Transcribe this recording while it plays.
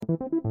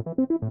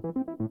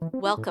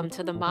Welcome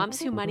to the Moms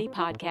Who Money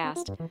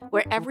podcast,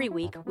 where every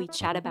week we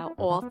chat about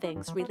all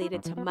things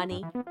related to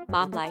money,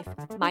 mom life,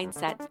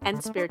 mindset,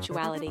 and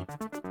spirituality.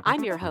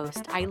 I'm your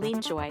host,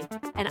 Eileen Joy,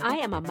 and I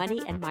am a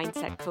money and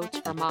mindset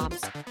coach for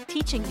moms,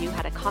 teaching you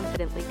how to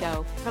confidently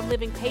go from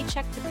living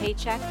paycheck to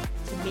paycheck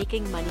to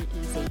making money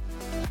easy.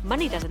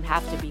 Money doesn't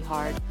have to be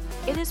hard.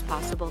 It is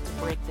possible to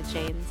break the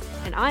chains,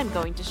 and I'm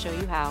going to show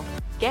you how.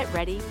 Get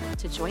ready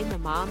to join the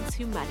Moms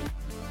Who Money.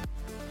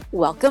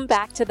 Welcome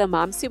back to the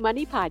Moms Who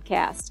Money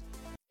podcast.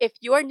 If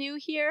you're new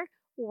here,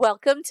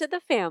 welcome to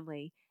the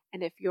family.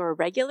 And if you're a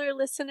regular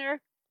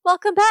listener,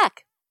 welcome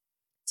back.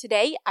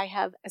 Today, I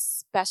have a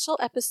special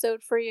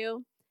episode for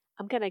you.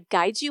 I'm going to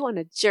guide you on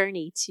a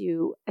journey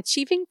to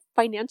achieving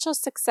financial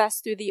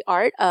success through the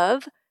art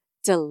of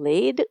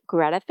delayed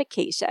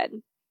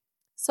gratification.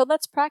 So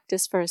let's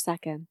practice for a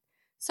second.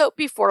 So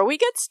before we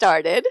get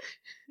started,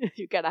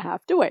 you're going to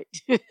have to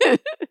wait.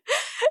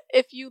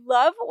 If you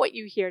love what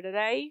you hear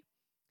today,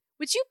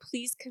 would you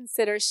please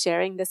consider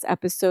sharing this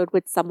episode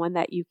with someone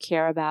that you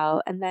care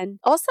about, and then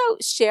also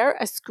share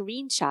a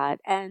screenshot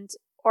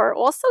or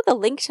also the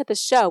link to the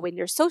show in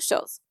your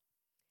socials?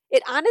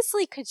 It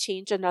honestly could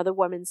change another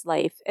woman's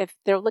life if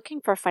they're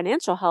looking for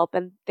financial help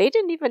and they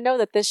didn't even know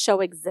that this show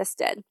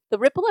existed. The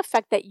ripple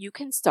effect that you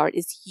can start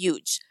is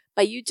huge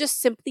by you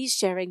just simply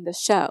sharing the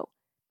show.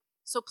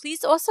 So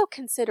please also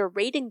consider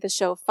rating the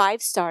show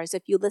 5 stars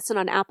if you listen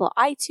on Apple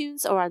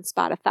iTunes or on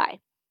Spotify.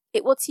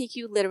 It will take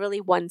you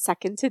literally 1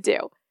 second to do.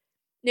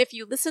 And if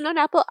you listen on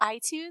Apple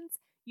iTunes,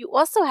 you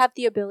also have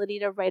the ability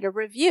to write a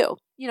review,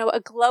 a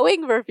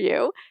glowing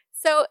review,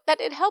 so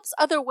that it helps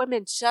other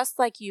women just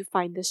like you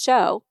find the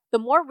show. The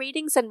more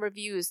ratings and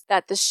reviews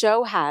that the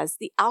show has,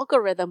 the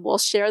algorithm will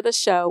share the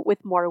show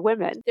with more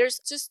women. There's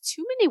just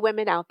too many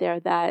women out there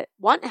that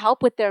want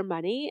help with their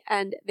money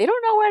and they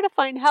don't know where to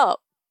find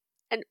help.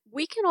 And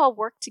we can all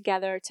work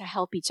together to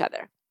help each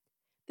other.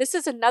 This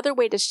is another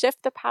way to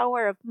shift the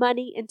power of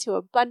money into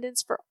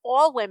abundance for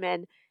all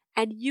women,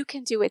 and you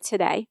can do it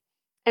today.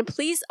 And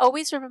please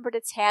always remember to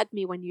tag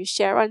me when you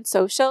share on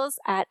socials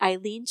at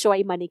Eileen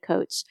Joy Money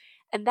Coach,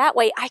 and that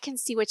way I can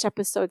see which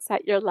episodes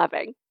that you're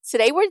loving.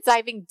 Today we're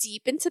diving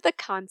deep into the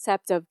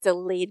concept of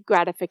delayed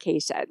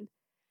gratification,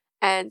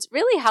 and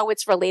really how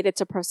it's related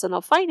to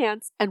personal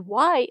finance and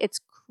why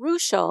it's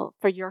crucial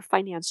for your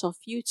financial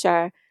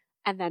future,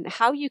 and then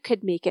how you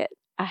could make it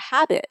a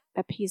habit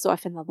that pays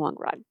off in the long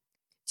run.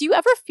 Do you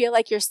ever feel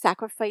like you're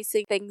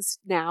sacrificing things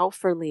now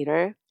for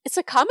later? It's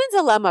a common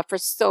dilemma for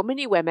so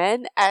many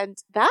women, and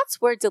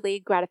that's where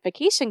delayed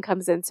gratification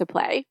comes into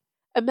play.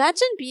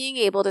 Imagine being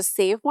able to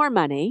save more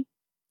money,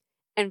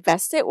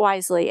 invest it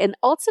wisely, and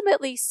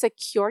ultimately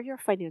secure your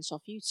financial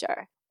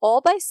future,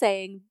 all by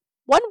saying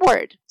one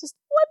word, just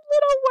one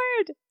little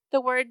word,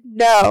 the word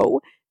no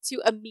to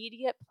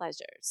immediate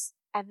pleasures.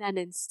 And then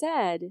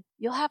instead,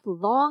 you'll have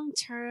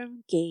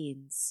long-term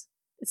gains.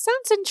 It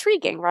sounds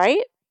intriguing,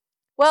 right?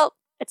 Well,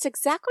 it's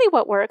exactly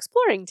what we're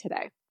exploring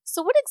today.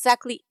 So what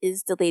exactly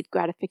is delayed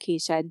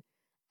gratification,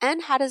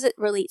 and how does it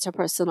relate to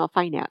personal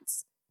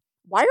finance?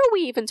 Why are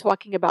we even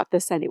talking about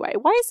this anyway?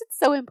 Why is it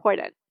so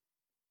important?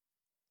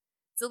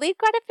 Delayed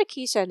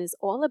gratification is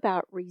all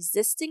about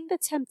resisting the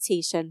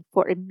temptation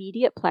for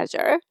immediate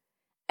pleasure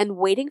and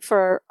waiting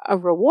for a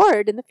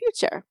reward in the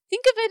future.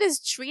 Think of it as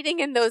trading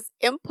in those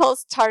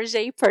impulse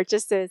target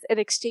purchases in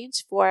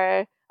exchange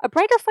for a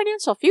brighter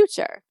financial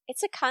future.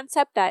 It's a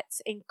concept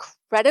that's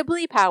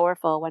incredibly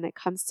powerful when it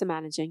comes to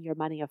managing your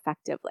money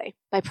effectively.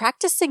 By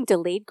practicing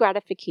delayed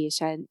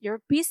gratification,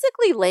 you're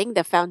basically laying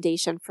the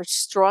foundation for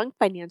strong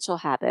financial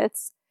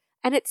habits,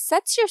 and it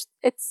sets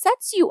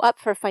you up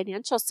for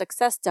financial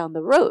success down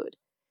the road.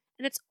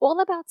 And it's all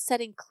about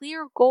setting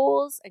clear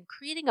goals and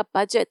creating a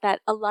budget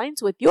that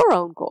aligns with your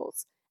own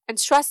goals. And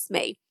trust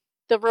me,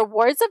 the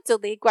rewards of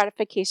delayed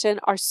gratification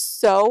are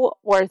so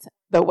worth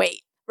the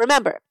wait.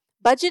 Remember,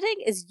 budgeting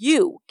is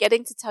you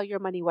getting to tell your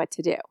money what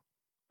to do.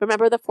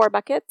 Remember the 4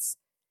 buckets?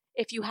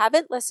 If you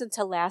haven't listened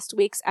to last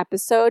week's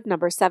episode,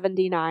 number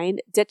 79,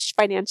 Ditch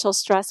Financial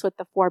Stress with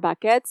the 4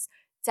 buckets,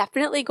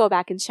 definitely go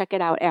back and check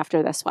it out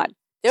after this one.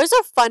 There's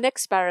a fun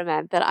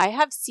experiment that I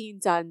have seen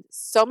done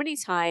so many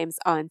times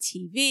on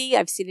TV.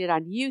 I've seen it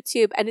on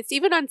YouTube, and it's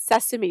even on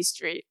Sesame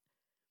Street.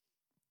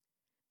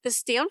 The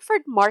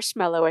Stanford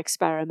Marshmallow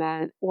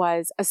Experiment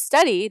was a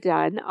study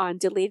done on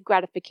delayed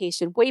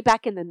gratification way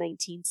back in the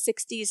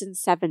 1960s and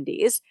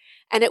 70s,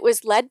 and it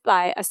was led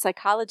by a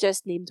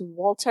psychologist named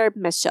Walter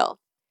Mischel.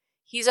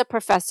 He's a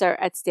professor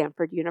at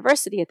Stanford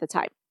University at the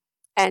time.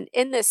 And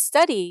in this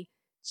study,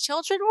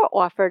 children were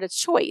offered a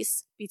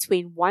choice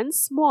between one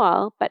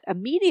small but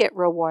immediate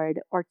reward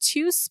or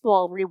 2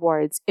 small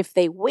rewards if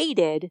they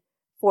waited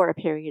for a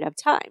period of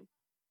time.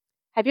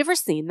 Have you ever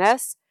seen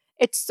this?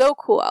 It's so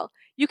cool.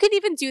 You can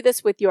even do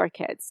this with your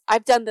kids.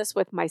 I've done this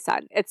with my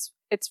son. It's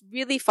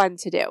really fun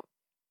to do.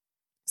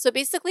 So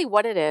basically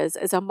what it is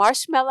a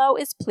marshmallow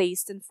is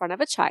placed in front of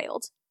a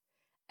child,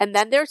 and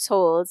then they're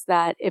told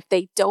that if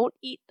they don't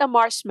eat the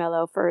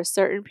marshmallow for a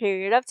certain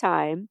period of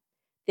time,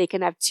 they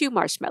can have 2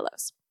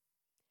 marshmallows.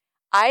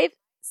 I've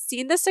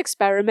seen this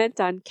experiment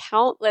done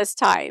countless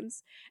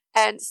times.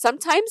 And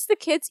sometimes the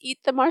kids eat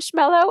the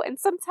marshmallow and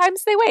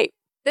sometimes they wait.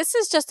 This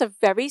is just a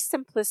very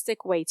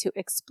simplistic way to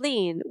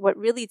explain what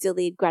really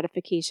delayed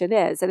gratification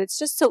is. And it's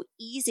just so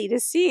easy to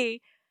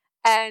see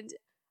and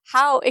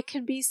how it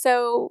can be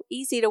so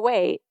easy to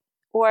wait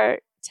or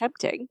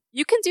tempting.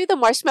 You can do the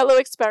marshmallow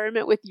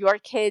experiment with your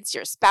kids,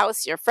 your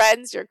spouse, your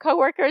friends, your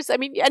coworkers. I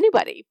mean,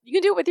 anybody. You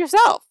can do it with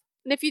yourself.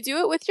 And if you do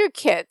it with your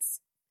kids,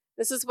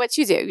 this is what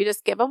you do. You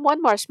just give them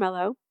one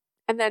marshmallow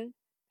and then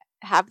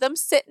have them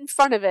sit in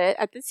front of it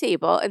at the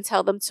table and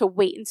tell them to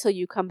wait until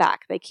you come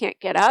back. They can't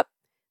get up.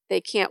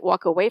 They can't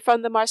walk away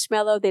from the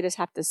marshmallow. They just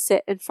have to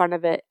sit in front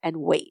of it and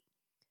wait.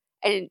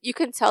 And you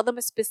can tell them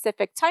a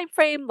specific time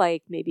frame,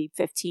 like maybe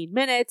 15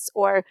 minutes,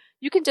 or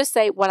you can just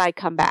say, when I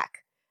come back.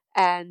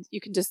 And you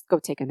can just go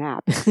take a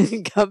nap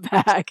and come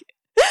back.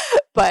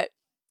 But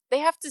they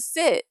have to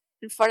sit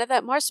in front of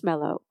that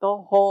marshmallow the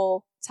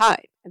whole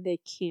time and they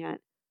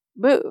can't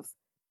move.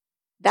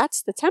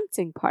 That's the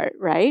tempting part,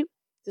 right?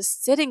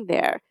 Just sitting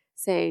there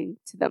saying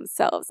to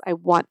themselves, I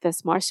want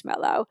this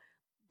marshmallow,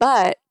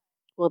 but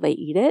will they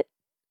eat it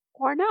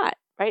or not,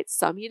 right?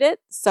 Some eat it,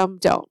 some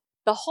don't.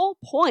 The whole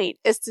point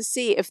is to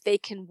see if they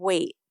can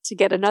wait to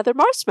get another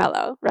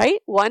marshmallow,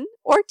 right? One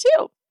or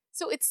two.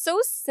 So it's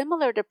so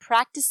similar to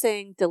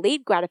practicing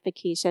delayed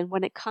gratification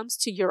when it comes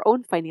to your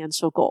own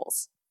financial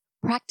goals.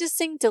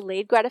 Practicing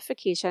delayed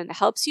gratification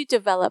helps you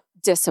develop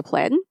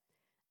discipline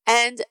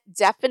and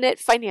definite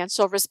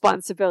financial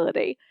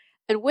responsibility.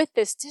 And with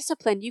this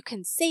discipline, you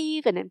can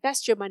save and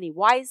invest your money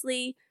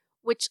wisely,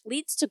 which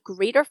leads to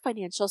greater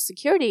financial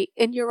security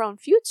in your own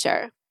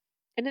future.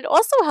 And it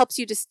also helps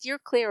you to steer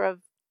clear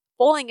of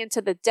falling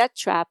into the debt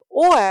trap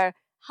or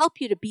help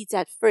you to be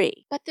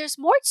debt-free. But there's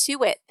more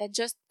to it than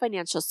just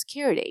financial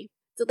security.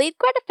 Delayed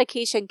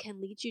gratification can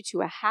lead you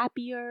to a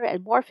happier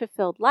and more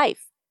fulfilled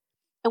life.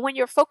 And when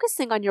you're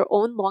focusing on your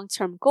own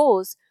long-term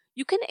goals,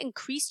 you can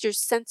increase your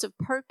sense of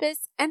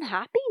purpose and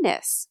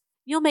happiness.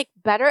 You'll make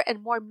better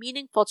and more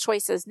meaningful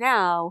choices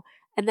now,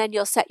 and then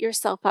you'll set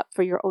yourself up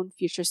for your own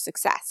future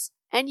success.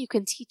 And you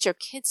can teach your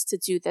kids to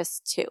do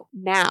this too,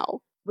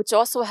 now, which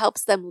also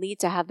helps them lead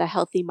to have the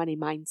healthy money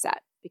mindset,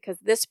 because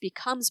this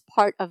becomes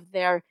part of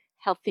their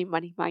healthy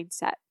money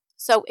mindset.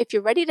 So if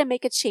you're ready to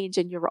make a change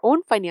in your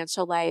own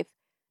financial life,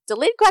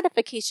 delayed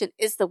gratification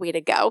is the way to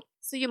go.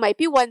 So you might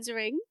be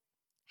wondering,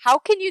 how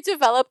can you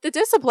develop the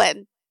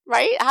discipline,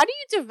 right? How do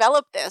you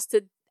develop this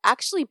to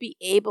actually be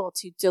able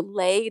to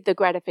delay the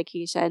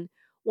gratification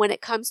when it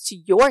comes to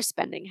your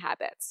spending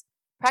habits?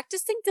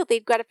 Practicing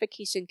delayed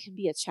gratification can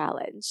be a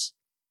challenge.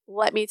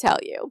 Let me tell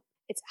you,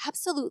 it's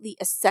absolutely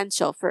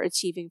essential for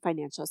achieving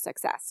financial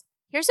success.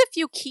 Here's a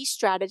few key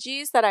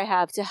strategies that I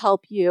have to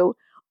help you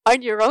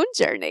on your own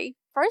journey.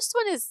 First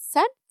one is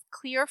set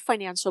clear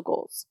financial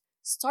goals.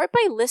 Start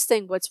by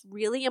listing what's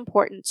really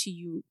important to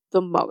you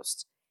the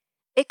most.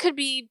 It could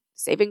be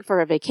saving for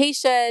a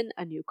vacation,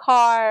 a new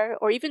car,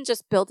 or even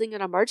just building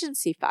an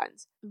emergency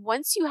fund.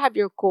 Once you have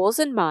your goals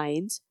in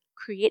mind,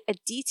 create a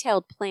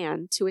detailed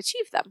plan to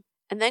achieve them,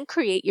 and then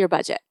create your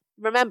budget.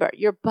 Remember,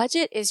 your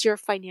budget is your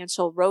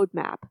financial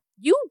roadmap.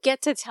 You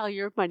get to tell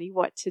your money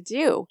what to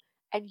do,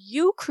 and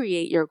you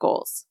create your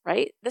goals,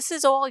 right? This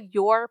is all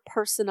your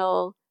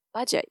personal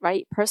budget,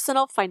 right?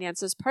 Personal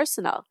finance is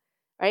personal,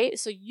 right?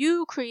 So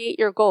you create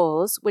your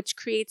goals, which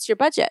creates your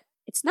budget.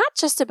 It's not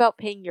just about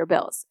paying your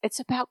bills. It's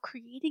about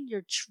creating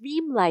your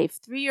dream life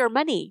through your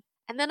money.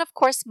 And then, of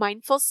course,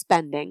 mindful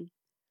spending.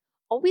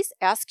 Always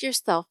ask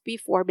yourself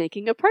before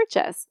making a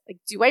purchase, like,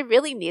 do I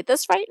really need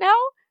this right now?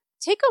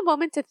 Take a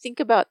moment to think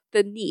about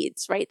the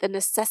needs, right? The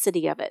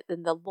necessity of it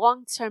and the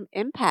long-term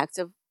impact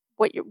of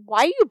why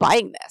are you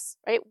buying this,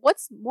 right?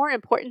 What's more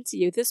important to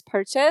you, this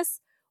purchase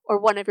or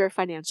one of your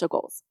financial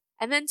goals?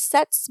 And then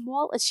set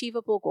small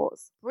achievable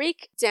goals.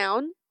 Break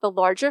down the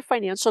larger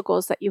financial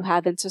goals that you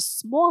have into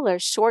smaller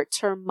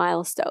short-term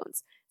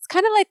milestones. It's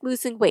kind of like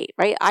losing weight,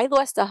 right? I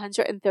lost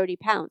 130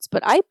 pounds,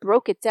 but I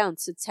broke it down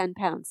to 10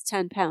 pounds,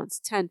 10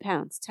 pounds, 10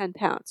 pounds, 10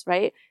 pounds,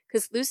 right?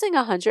 Because losing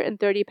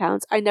 130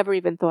 pounds, I never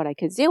even thought I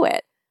could do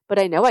it, but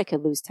I know I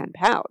could lose 10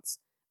 pounds,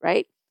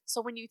 right?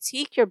 So when you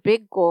take your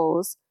big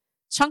goals,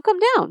 chunk them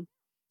down,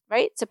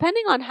 right?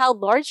 Depending on how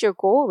large your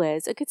goal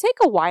is, it could take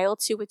a while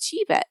to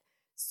achieve it.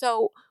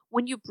 So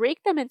when you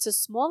break them into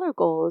smaller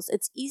goals,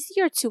 it's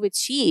easier to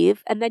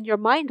achieve, and then your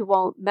mind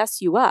won't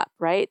mess you up,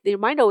 right? Your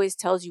mind always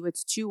tells you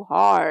it's too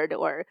hard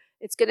or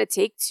it's going to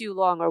take too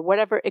long or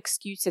whatever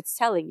excuse it's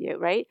telling you,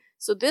 right?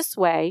 So this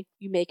way,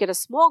 you make it a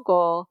small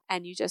goal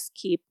and you just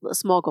keep a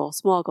small goal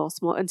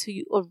until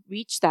you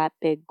reach that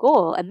big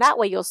goal. And that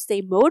way you'll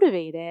stay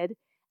motivated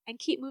and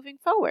keep moving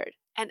forward.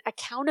 And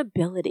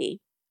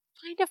accountability.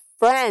 Find a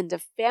friend, a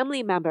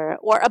family member,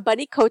 or a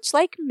buddy coach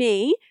like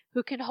me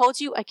who can hold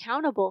you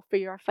accountable for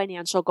your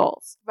financial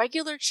goals.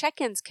 Regular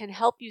check-ins can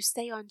help you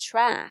stay on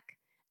track.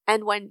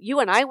 And when you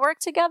and I work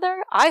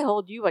together, I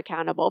hold you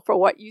accountable for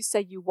what you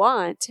say you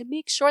want to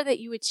make sure that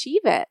you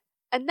achieve it.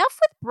 Enough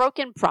with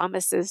broken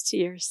promises to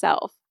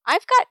yourself.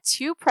 I've got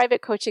 2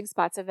 private coaching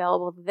spots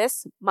available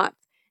this month.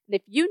 And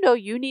if you know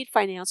you need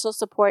financial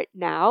support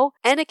now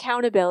and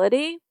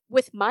accountability,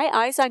 with my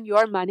eyes on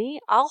your money,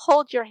 I'll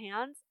hold your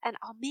hands and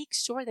I'll make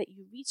sure that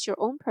you reach your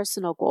own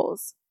personal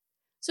goals.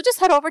 So just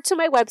head over to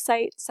my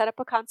website, set up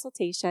a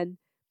consultation,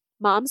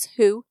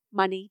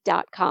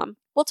 momswhomoney.com.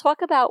 We'll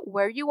talk about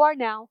where you are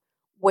now,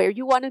 where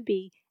you want to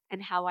be,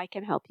 and how I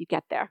can help you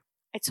get there.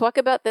 I talk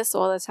about this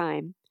all the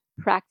time.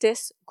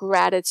 Practice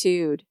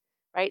gratitude,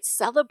 right?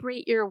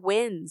 Celebrate your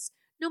wins,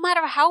 no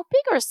matter how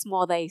big or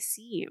small they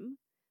seem,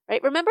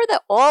 right? Remember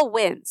that all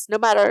wins, no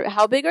matter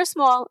how big or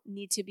small,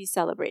 need to be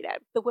celebrated.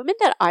 The women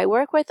that I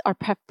work with are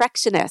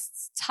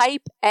perfectionists,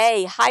 type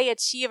A, high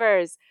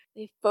achievers.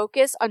 They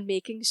focus on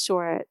making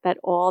sure that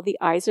all the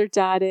I's are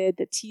dotted,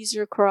 the T's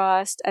are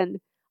crossed, and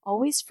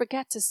always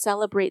forget to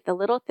celebrate the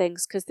little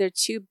things because they're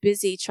too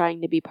busy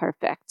trying to be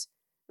perfect,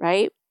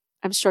 right?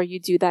 I'm sure you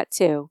do that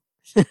too,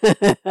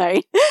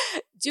 right?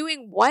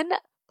 Doing one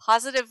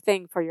positive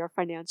thing for your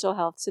financial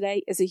health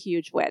today is a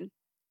huge win,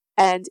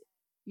 and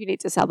you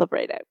need to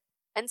celebrate it.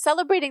 And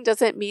celebrating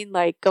doesn't mean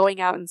like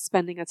going out and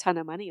spending a ton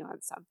of money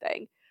on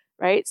something,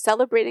 right?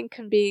 Celebrating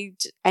can be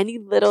any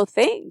little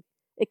thing.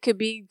 It could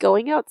be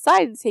going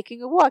outside and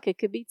taking a walk. It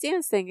could be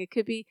dancing. It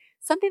could be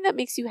something that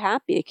makes you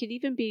happy. It could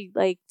even be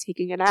like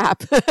taking a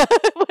nap.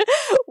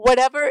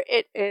 Whatever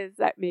it is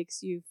that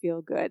makes you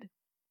feel good,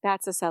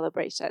 that's a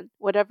celebration.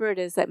 Whatever it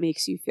is that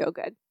makes you feel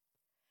good.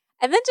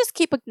 And then just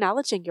keep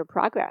acknowledging your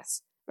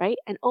progress, right?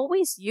 And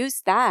always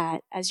use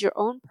that as your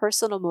own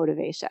personal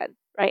motivation,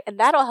 right? And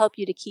that'll help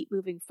you to keep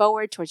moving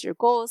forward towards your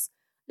goals,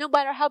 no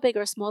matter how big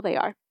or small they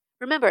are.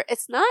 Remember,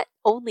 it's not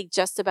only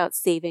just about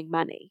saving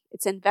money.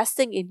 It's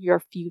investing in your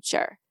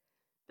future.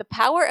 The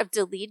power of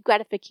delayed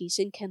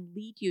gratification can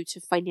lead you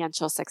to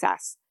financial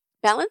success.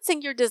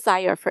 Balancing your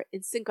desire for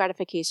instant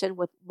gratification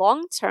with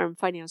long-term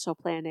financial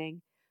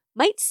planning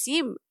might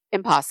seem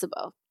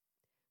impossible,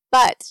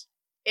 but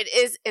it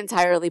is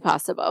entirely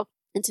possible.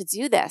 And to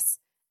do this,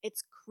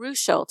 it's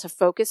crucial to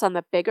focus on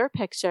the bigger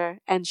picture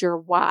and your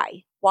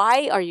why.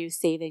 Why are you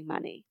saving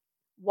money?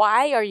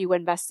 Why are you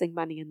investing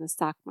money in the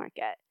stock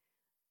market?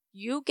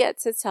 You get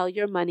to tell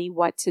your money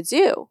what to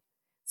do.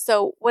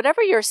 So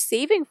whatever you're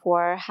saving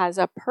for has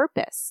a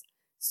purpose.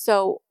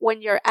 So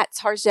when you're at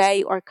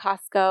Target or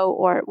Costco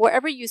or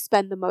wherever you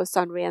spend the most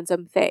on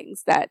random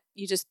things that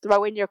you just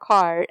throw in your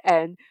cart,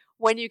 and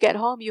when you get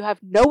home, you have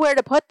nowhere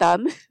to put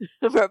them,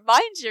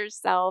 remind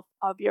yourself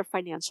of your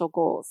financial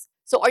goals.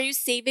 So are you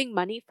saving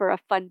money for a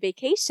fun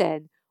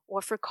vacation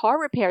or for car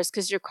repairs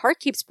because your car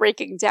keeps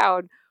breaking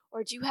down?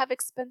 Or do you have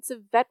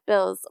expensive vet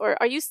bills? Or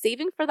are you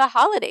saving for the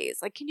holidays?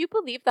 Like, can you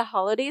believe the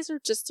holidays are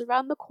just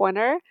around the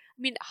corner? I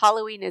mean,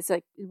 Halloween is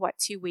like,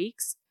 2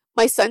 weeks?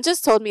 My son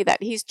just told me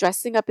that he's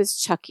dressing up as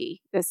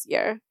Chucky this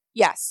year.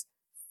 Yes,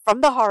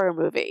 from the horror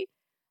movie.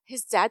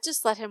 His dad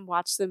just let him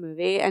watch the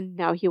movie and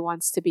now he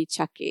wants to be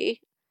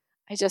Chucky.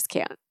 I just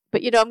can't.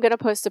 But I'm going to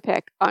post a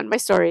pic on my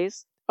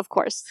stories, of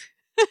course.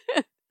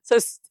 So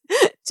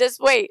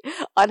just wait.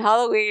 On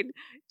Halloween,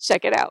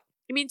 check it out.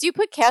 I mean, do you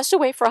put cash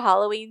away for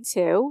Halloween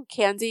too?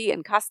 Candy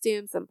and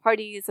costumes and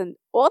parties and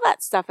all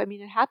that stuff. I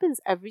mean, it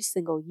happens every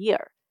single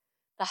year.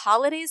 The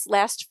holidays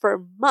last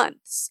for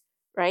months,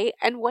 right?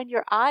 And when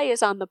your eye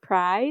is on the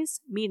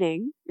prize,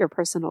 meaning your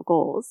personal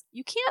goals,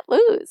 you can't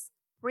lose.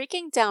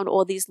 Breaking down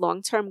all these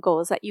long-term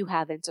goals that you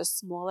have into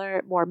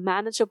smaller, more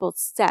manageable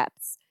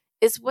steps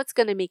is what's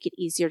going to make it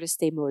easier to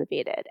stay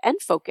motivated and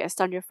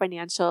focused on your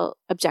financial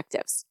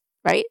objectives,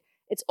 right?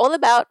 It's all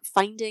about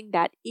finding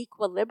that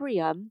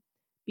equilibrium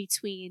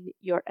between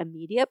your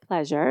immediate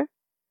pleasure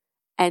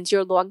and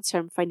your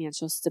long-term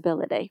financial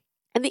stability.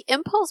 And the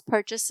impulse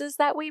purchases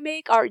that we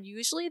make are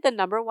usually the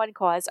number one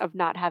cause of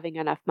not having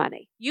enough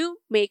money. You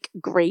make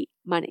great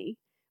money,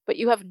 but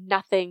you have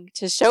nothing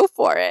to show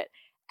for it.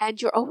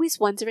 And you're always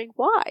wondering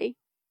why.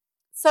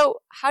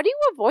 So how do you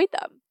avoid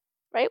them,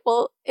 right?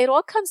 Well, it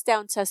all comes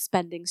down to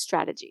spending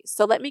strategies.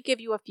 So let me give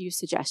you a few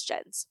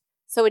suggestions.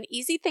 So an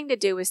easy thing to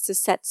do is to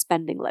set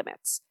spending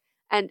limits.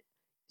 And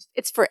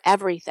it's for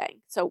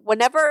everything. So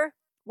whenever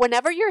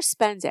you're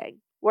spending,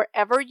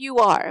 wherever you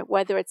are,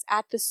 whether it's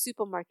at the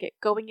supermarket,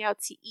 going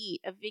out to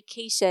eat, a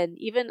vacation,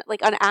 even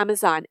like on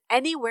Amazon,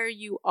 anywhere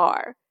you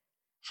are,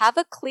 have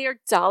a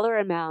clear dollar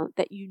amount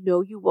that you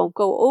know you won't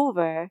go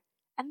over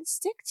and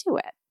stick to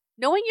it.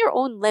 Knowing your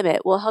own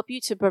limit will help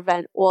you to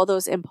prevent all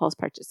those impulse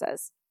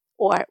purchases,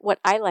 or what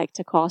I like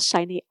to call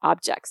shiny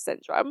object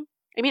syndrome.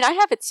 I mean, I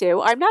have it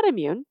too. I'm not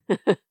immune.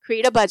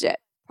 Create a budget.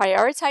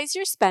 Prioritize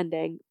your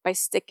spending by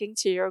sticking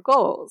to your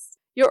goals.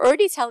 You're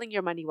already telling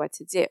your money what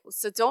to do,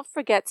 so don't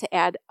forget to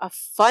add a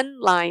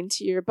fun line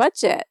to your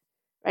budget,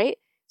 right?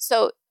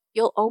 So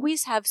you'll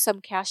always have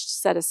some cash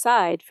set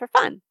aside for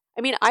fun.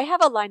 I mean, I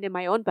have a line in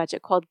my own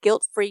budget called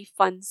guilt-free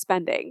fun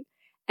spending,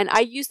 and I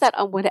use that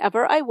on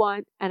whatever I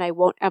want, and I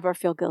won't ever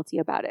feel guilty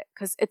about it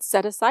because it's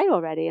set aside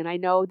already, and I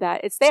know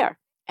that it's there.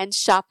 And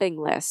shopping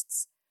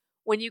lists.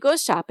 When you go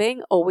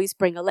shopping, always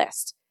bring a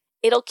list.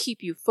 It'll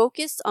keep you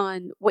focused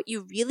on what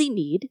you really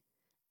need,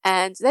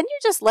 and then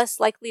you're just less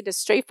likely to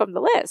stray from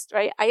the list,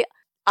 right?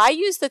 I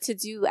use the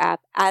To-Do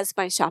app as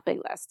my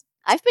shopping list.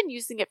 I've been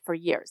using it for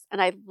years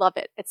and I love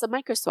it. It's a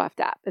Microsoft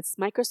app. It's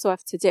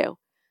Microsoft To Do.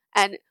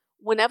 And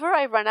whenever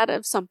I run out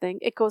of something,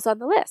 it goes on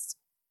the list.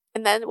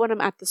 And then when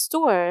I'm at the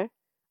store,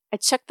 I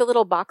check the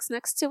little box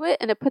next to it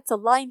and it puts a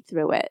line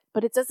through it,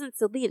 but it doesn't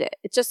delete it.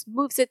 It just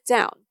moves it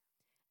down.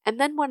 And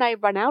then when I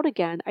run out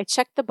again, I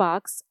check the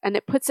box and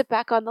it puts it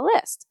back on the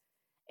list.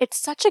 It's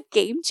such a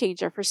game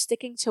changer for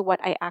sticking to what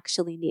I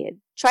actually need.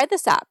 Try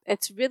this app.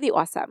 It's really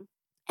awesome.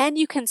 And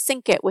you can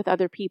sync it with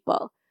other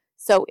people.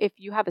 So if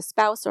you have a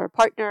spouse or a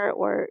partner,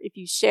 or if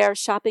you share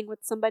shopping with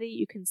somebody,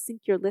 you can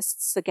sync your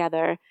lists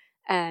together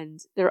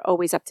and they're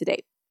always up to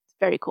date. It's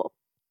very cool.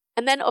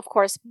 And then, of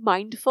course,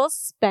 mindful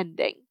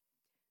spending.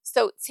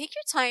 So take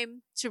your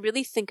time to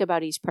really think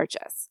about each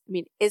purchase. I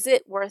mean, is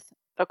it worth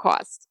the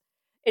cost?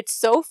 It's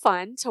so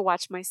fun to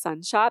watch my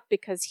son shop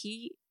because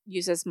he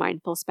uses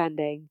mindful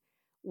spending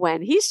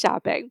when he's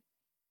shopping.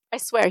 I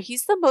swear,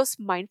 he's the most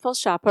mindful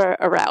shopper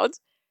around.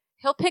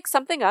 He'll pick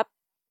something up,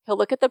 he'll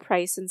look at the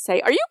price and say,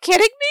 "Are you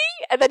kidding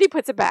me?" And then he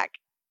puts it back.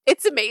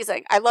 It's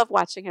amazing. I love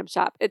watching him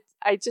shop.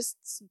 I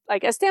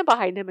stand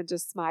behind him and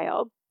just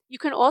smile. You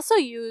can also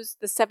use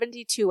the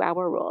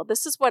 72-hour rule.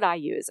 This is what I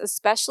use,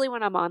 especially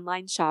when I'm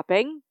online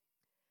shopping,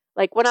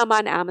 like when I'm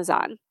on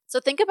Amazon. So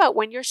think about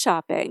when you're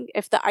shopping,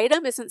 if the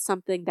item isn't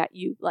something that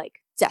you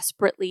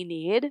desperately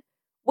need,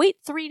 wait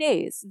 3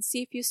 days and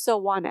see if you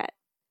still want it.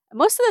 And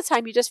most of the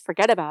time you just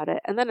forget about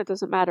it and then it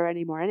doesn't matter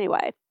anymore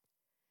anyway.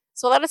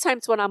 So a lot of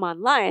times when I'm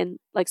online,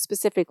 like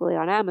specifically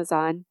on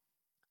Amazon,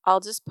 I'll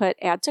just put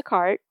add to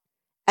cart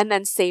and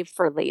then save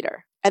for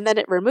later. And then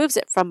it removes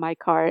it from my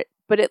cart,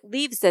 but it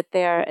leaves it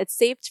there. It's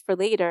saved for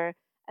later.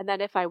 And then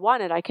if I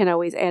want it, I can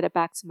always add it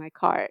back to my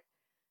cart.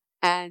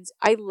 And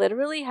I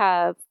literally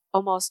have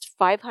almost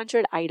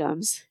 500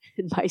 items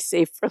in my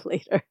save for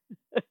later.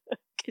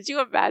 Could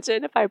you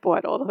imagine if I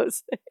bought all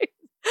those things?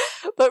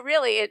 But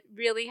really, it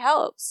really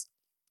helps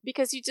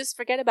because you just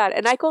forget about it.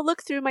 And I go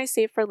look through my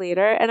save for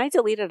later and I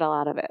deleted a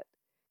lot of it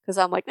because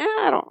I'm like, why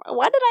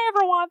did I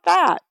ever want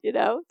that?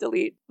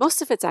 Delete.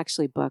 Most of it's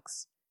actually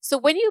books. So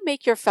when you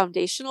make your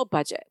foundational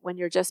budget, when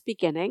you're just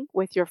beginning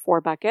with your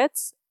 4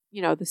 buckets,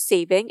 the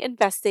saving,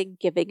 investing,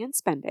 giving, and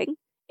spending,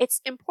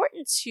 it's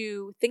important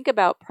to think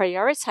about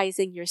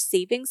prioritizing your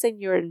savings and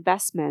your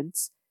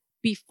investments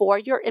before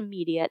your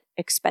immediate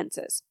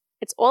expenses.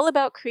 It's all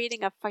about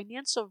creating a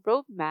financial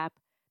roadmap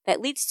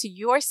that leads to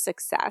your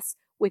success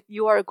with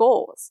your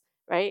goals,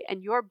 right?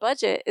 And your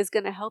budget is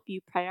going to help you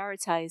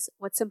prioritize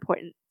what's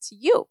important to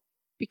you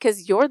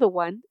because you're the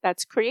one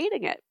that's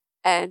creating it.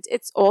 And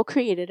it's all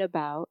created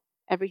about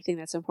everything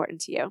that's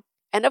important to you.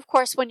 And of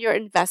course, when you're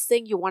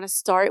investing, you want to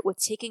start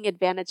with taking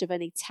advantage of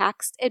any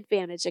tax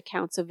advantage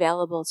accounts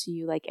available to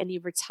you, like any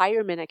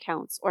retirement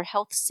accounts or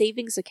health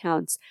savings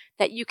accounts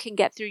that you can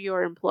get through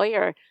your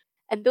employer.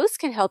 And those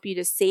can help you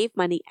to save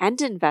money and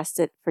invest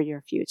it for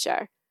your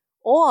future,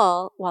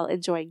 all while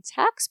enjoying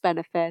tax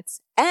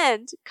benefits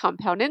and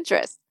compound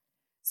interest.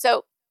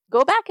 So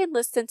go back and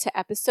listen to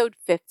episode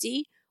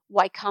 50,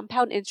 Why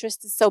Compound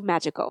Interest is So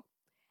Magical.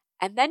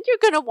 And then you're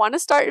going to want to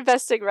start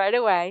investing right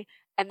away.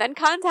 And then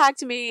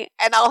contact me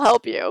and I'll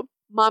help you.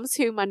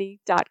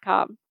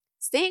 momswhomoney.com.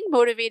 Staying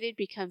motivated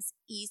becomes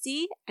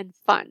easy and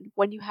fun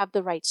when you have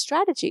the right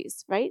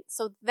strategies, right?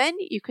 So then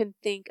you can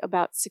think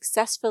about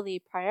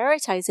successfully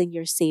prioritizing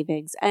your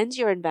savings and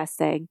your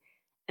investing,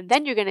 and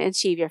then you're going to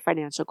achieve your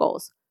financial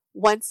goals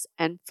once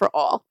and for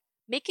all.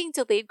 Making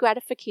delayed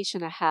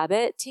gratification a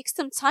habit takes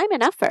some time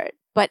and effort,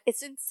 but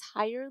it's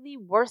entirely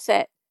worth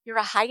it. You're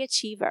a high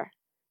achiever.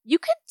 You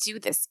can do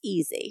this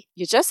easy.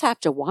 You just have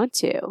to want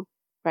to,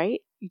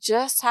 right? You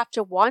just have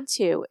to want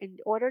to in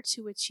order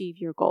to achieve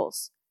your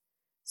goals.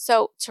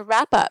 So to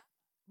wrap up,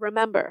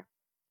 remember,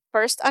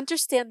 first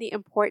understand the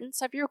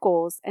importance of your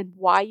goals and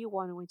why you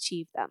want to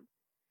achieve them.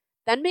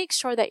 Then make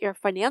sure that your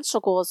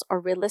financial goals are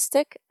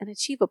realistic and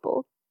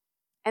achievable.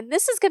 And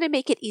this is going to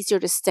make it easier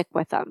to stick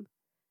with them,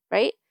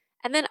 right?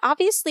 And then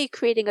obviously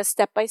creating a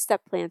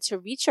step-by-step plan to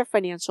reach your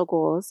financial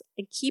goals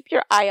and keep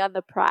your eye on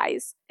the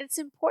prize. It's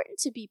important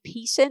to be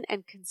patient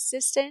and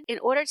consistent in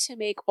order to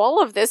make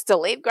all of this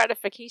delayed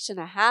gratification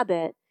a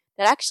habit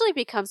that actually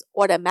becomes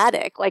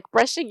automatic, like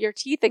brushing your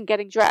teeth and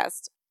getting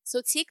dressed.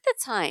 So take the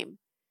time,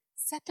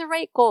 set the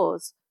right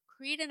goals,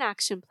 create an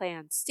action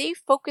plan, stay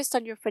focused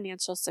on your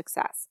financial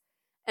success.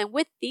 And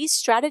with these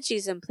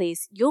strategies in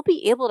place, you'll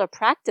be able to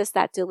practice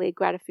that delayed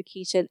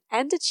gratification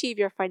and achieve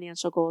your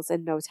financial goals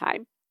in no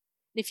time.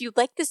 And if you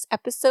like this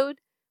episode,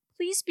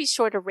 please be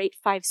sure to rate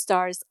 5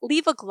 stars,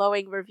 leave a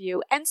glowing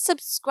review, and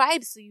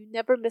subscribe so you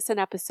never miss an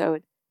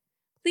episode.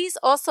 Please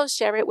also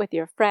share it with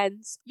your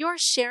friends. Your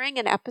sharing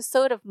an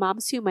episode of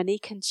Moms Who Money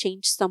can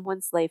change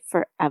someone's life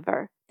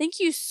forever. Thank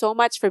you so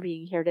much for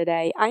being here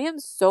today. I am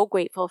so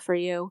grateful for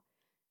you.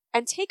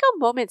 And take a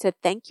moment to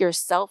thank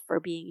yourself for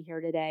being here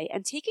today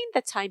and taking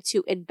the time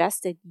to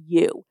invest in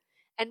you.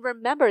 And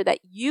remember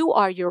that you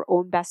are your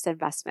own best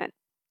investment.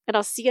 And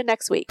I'll see you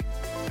next week.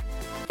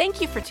 Thank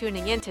you for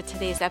tuning in to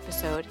today's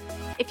episode.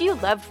 If you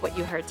loved what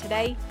you heard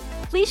today,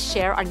 please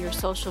share on your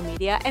social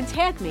media and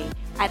tag me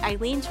at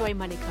Eileen Joy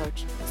Money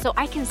Coach so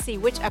I can see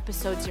which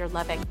episodes you're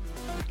loving.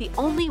 The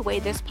only way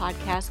this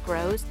podcast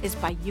grows is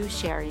by you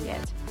sharing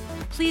it.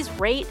 Please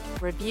rate,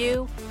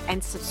 review,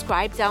 and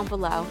subscribe down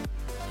below.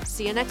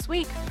 See you next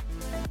week.